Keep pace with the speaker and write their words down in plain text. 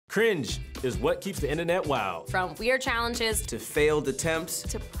Cringe is what keeps the internet wild. From weird challenges to failed attempts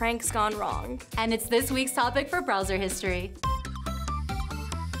to pranks gone wrong. And it's this week's topic for browser history.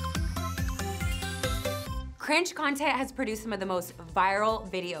 Cringe content has produced some of the most viral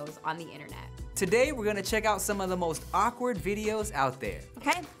videos on the internet. Today, we're gonna check out some of the most awkward videos out there.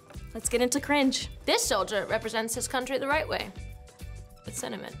 Okay, let's get into cringe. This soldier represents his country the right way. With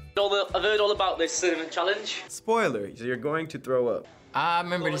cinnamon. I've heard all about this cinnamon challenge. Spoiler, you're going to throw up. I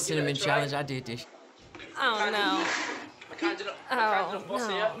remember the cinnamon challenge. I did this. Oh no. My candidate boss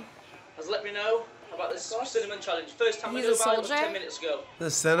here has let me know about this cinnamon challenge. First time I knew about it was 10 minutes ago.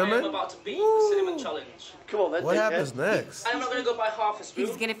 The cinnamon? I am about to beat the cinnamon challenge. Come on then. What happens next? I'm not going to go by half a spoon.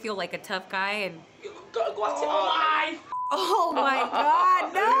 He's gonna feel like a tough guy and... You've got to go at it hard. Oh my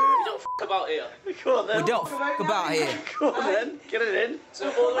God, no! We don't f about here. Come on then. We don't f about here. Come on then. Get it in. So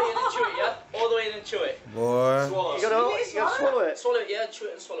all the way in and chew it, yeah? All the way in and chew it. Boy. Swallow. You gotta swallow it. Swallow it, yeah? Chew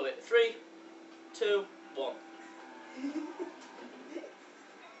it and swallow it. 3, 2, 1.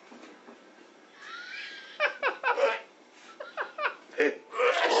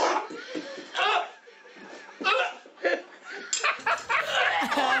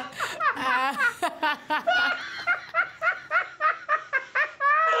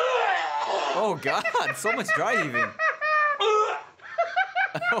 Oh God, so much dry heaving.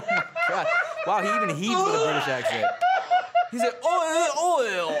 Oh my God. Wow, he even heaves with a British accent. He said,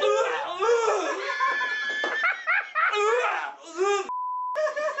 oil.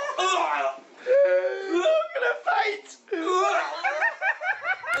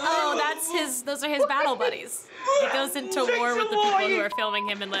 Oh, those are his battle buddies. He goes into war with the people who are filming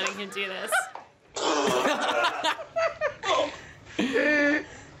him and letting him do this.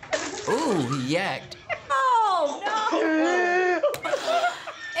 Ooh, he yacked. Oh, no!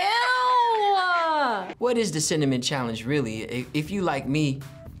 Ew! What is the cinnamon challenge, really? If you like me,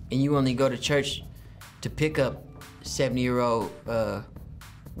 and you only go to church to pick up 70-year-old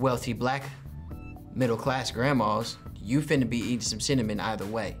wealthy black middle-class grandmas, you finna be eating some cinnamon either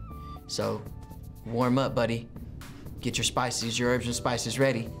way. So, warm up, buddy. Get your spices, your herbs and spices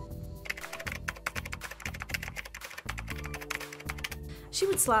ready. She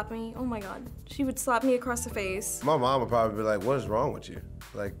would slap me, oh my God. She would slap me across the face. My mom would probably be like, what is wrong with you?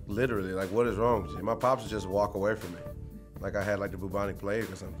 Like, literally, like, what is wrong with you? My pops would just walk away from me. Like I had like the bubonic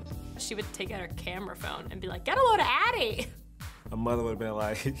plague or something. She would take out her camera phone and be like, get a load of Addie. My mother would have been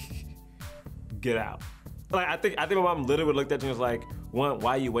like, get out. Like, I think my mom literally would have looked at you and was like, 1,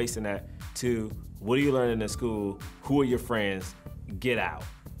 why are you wasting that? 2, what are you learning in school? Who are your friends? Get out.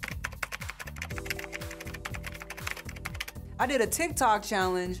 I did a TikTok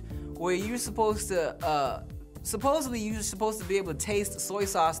challenge where you're supposed to, supposedly you're supposed to be able to taste soy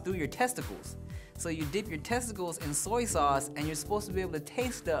sauce through your testicles. So you dip your testicles in soy sauce and you're supposed to be able to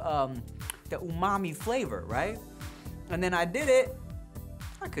taste the umami flavor, right? And then I did it,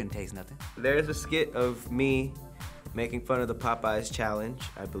 I couldn't taste nothing. There's a skit of me making fun of the Popeyes challenge.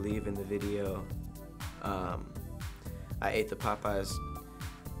 I believe in the video, I ate the Popeyes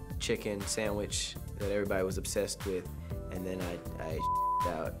chicken sandwich that everybody was obsessed with, and then I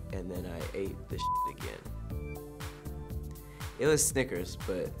out, and then I ate the again. It was Snickers,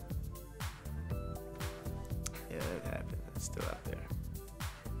 but yeah, it happened. It's still out there.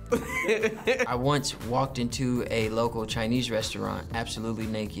 I once walked into a local Chinese restaurant absolutely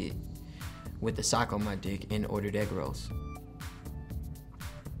naked with a sock on my dick and ordered egg rolls.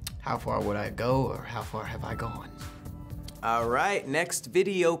 How far would I go, or how far have I gone? All right, next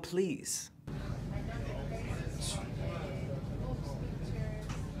video, please.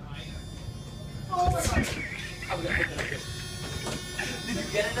 Did you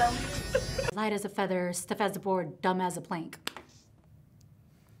get it, Ellie? Light as a feather, stiff as a board, dumb as a plank.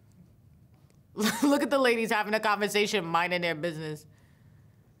 Look at the ladies having a conversation, minding their business.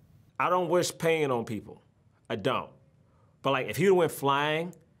 I don't wish pain on people. I don't. But like, if he went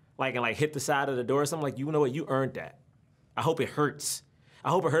flying, like, and like hit the side of the door or something, like, you know what, you earned that. I hope it hurts. I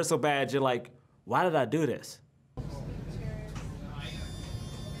hope it hurts so bad you're like, why did I do this?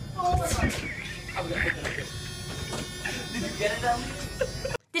 Did you get it, Ellie?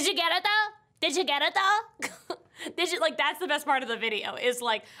 Did you get it though? Did you get it though? Did you, like, that's the best part of the video, is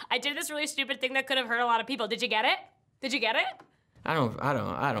like, I did this really stupid thing that could have hurt a lot of people. Did you get it? Did you get it? I don't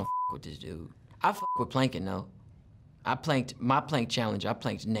f with this dude. I f with planking though. My plank challenge, I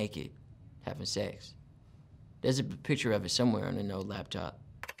planked naked, having sex. There's a picture of it somewhere on an old laptop.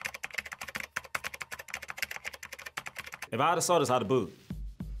 If I had saw this, I'd have booed.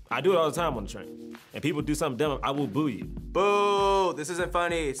 I do it all the time on the train. And people do something dumb, I will boo you. Boo! This isn't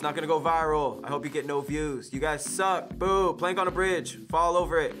funny. It's not gonna go viral. I hope you get no views. You guys suck. Boo! Plank on a bridge. Fall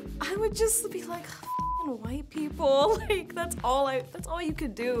over it. I would just be like, f***ing white people. Like, that's all you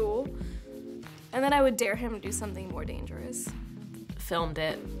could do. And then I would dare him to do something more dangerous. Filmed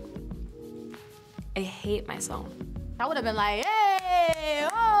it. I hate myself. I would have been like, hey,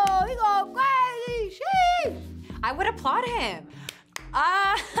 oh, he go crazy, shit. I would applaud him.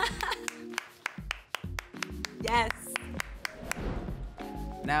 Yes.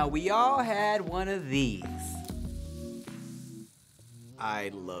 Now, we all had one of these. I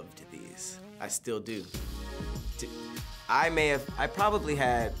loved these. I still do. I probably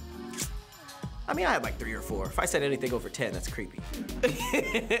had, I had like 3 or 4. If I said anything over 10, that's creepy.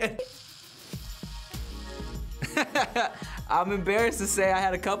 I'm embarrassed to say I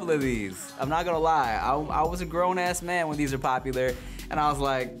had a couple of these. I'm not gonna lie. I was a grown-ass man when these were popular, and I was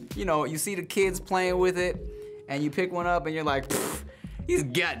like, you know, you see the kids playing with it, and you pick one up and you're like, these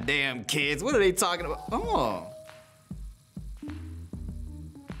goddamn kids, what are they talking about? Oh.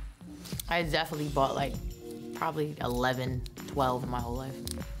 I definitely bought like probably 11, 12 in my whole life.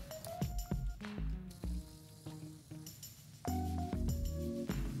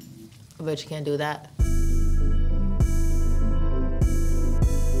 But you can't do that.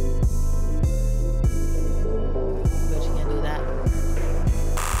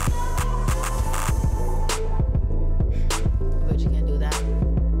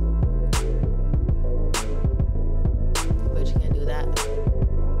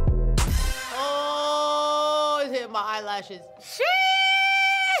 Eyelashes. Shit!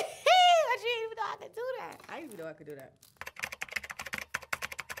 I didn't even know I could do that. I didn't even know I could do that.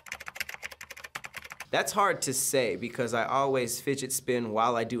 That's hard to say because I always fidget spin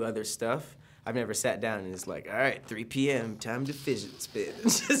while I do other stuff. I've never sat down and it's like, all right, 3 p.m., time to fidget spin.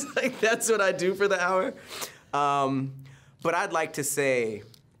 It's just like, that's what I do for the hour. But I'd like to say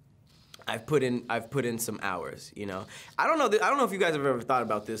I've put in some hours, you know? I don't know if you guys have ever thought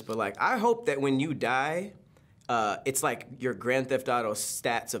about this, but like, I hope that when you die, it's like your Grand Theft Auto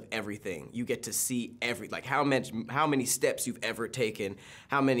stats of everything. You get to see like how many steps you've ever taken,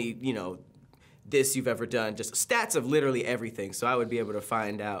 how many, you know, this you've ever done, just stats of literally everything. So I would be able to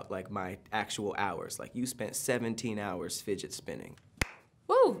find out like my actual hours. Like you spent 17 hours fidget spinning.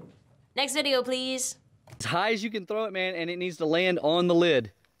 Woo! Next video, please. As high as you can throw it, man, and it needs to land on the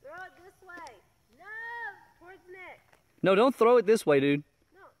lid. Throw it this way. No, towards Nick. No, don't throw it this way, dude.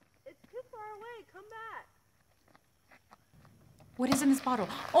 No, it's too far away. Come back. What is in this bottle?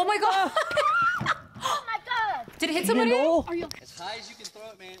 Oh my God! Oh my God! Did it hit somebody? Are you As high as you can throw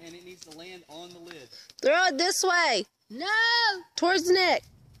it, man, and it needs to land on the lid. Throw it this way. No, towards Nick.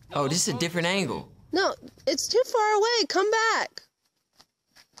 Oh, this is a different angle. No, it's too far away. Come back.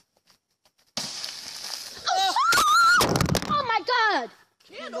 Oh my God!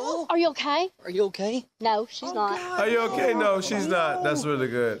 Candle. Are you okay? Are you okay? No, she's not. Are you okay? No, she's not. That's really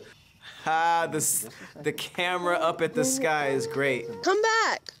good. The camera up at the sky is great. Come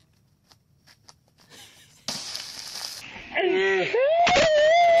back.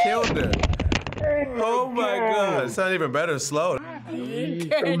 Killed it. Oh my God. It's not even better slow.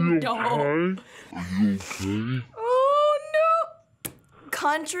 Oh no!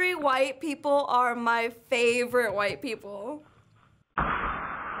 Country white people are my favorite white people.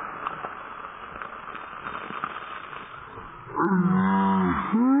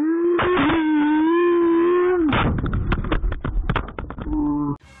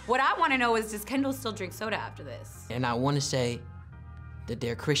 What I want to know is, does Kendall still drink soda after this? And I want to say that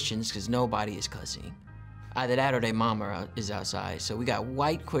they're Christians because nobody is cussing. Either that or their mama is outside. So we got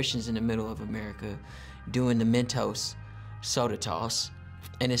white Christians in the middle of America doing the Mentos soda toss.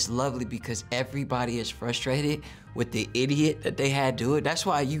 And it's lovely because everybody is frustrated with the idiot that they had do it. That's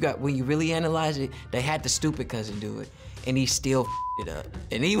why when you really analyze it, they had the stupid cousin do it. And he still it up.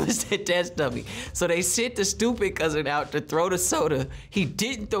 And he was the test dummy. So they sent the stupid cousin out to throw the soda. He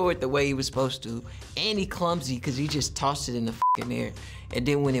didn't throw it the way he was supposed to. And he clumsy because he just tossed it in the air. And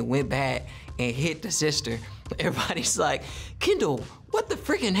then when it went back and hit the sister, everybody's like, Kendall, what the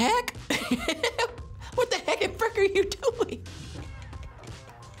freaking heck? What the heck and frick are you doing?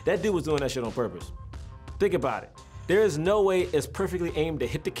 That dude was doing that shit on purpose. Think about it. There is no way it's perfectly aimed to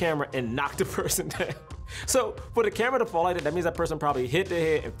hit the camera and knock the person down. So for the camera to fall like that means that person probably hit their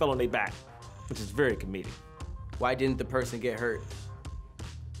head and fell on their back, which is very comedic. Why didn't the person get hurt?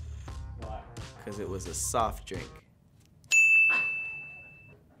 Why? Because it was a soft drink.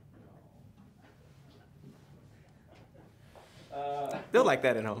 They'll like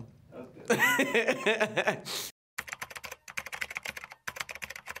that at home.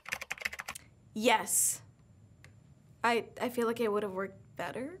 Yes. I feel like it would have worked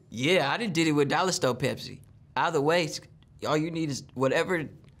better. Yeah, I done did it with Dollar Store Pepsi. Either way, all you need is whatever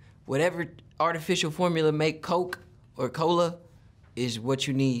artificial formula make Coke or Cola is what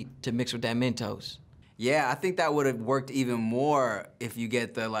you need to mix with that Mentos. Yeah, I think that would have worked even more if you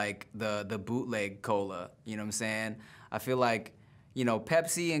get the bootleg cola. You know what I'm saying? I feel like, you know,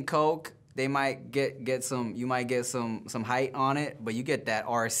 Pepsi and Coke, they might get some. You might get some height on it, but you get that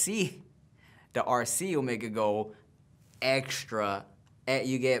RC. The RC will make it go extra.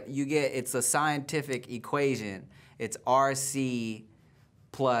 You get. It's a scientific equation. It's RC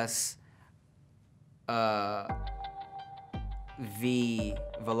plus V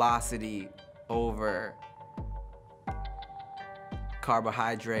velocity over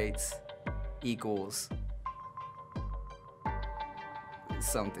carbohydrates equals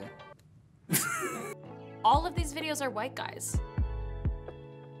something. All of these videos are white guys.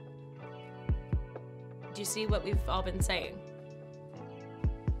 Do you see what we've all been saying?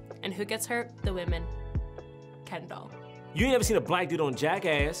 And who gets hurt? The women. Kendall. You ain't never seen a black dude on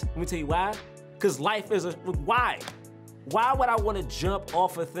Jackass. Let me tell you why. Cause life is why? Why would I want to jump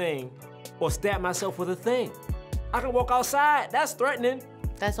off a thing or stab myself with a thing? I can walk outside, that's threatening.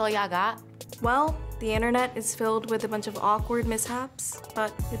 That's all y'all got? Well, the internet is filled with a bunch of awkward mishaps,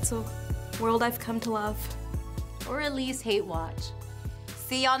 but it's a world I've come to love. Or at least hate watch.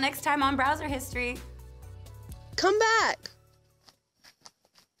 See y'all next time on Browser History. Come back.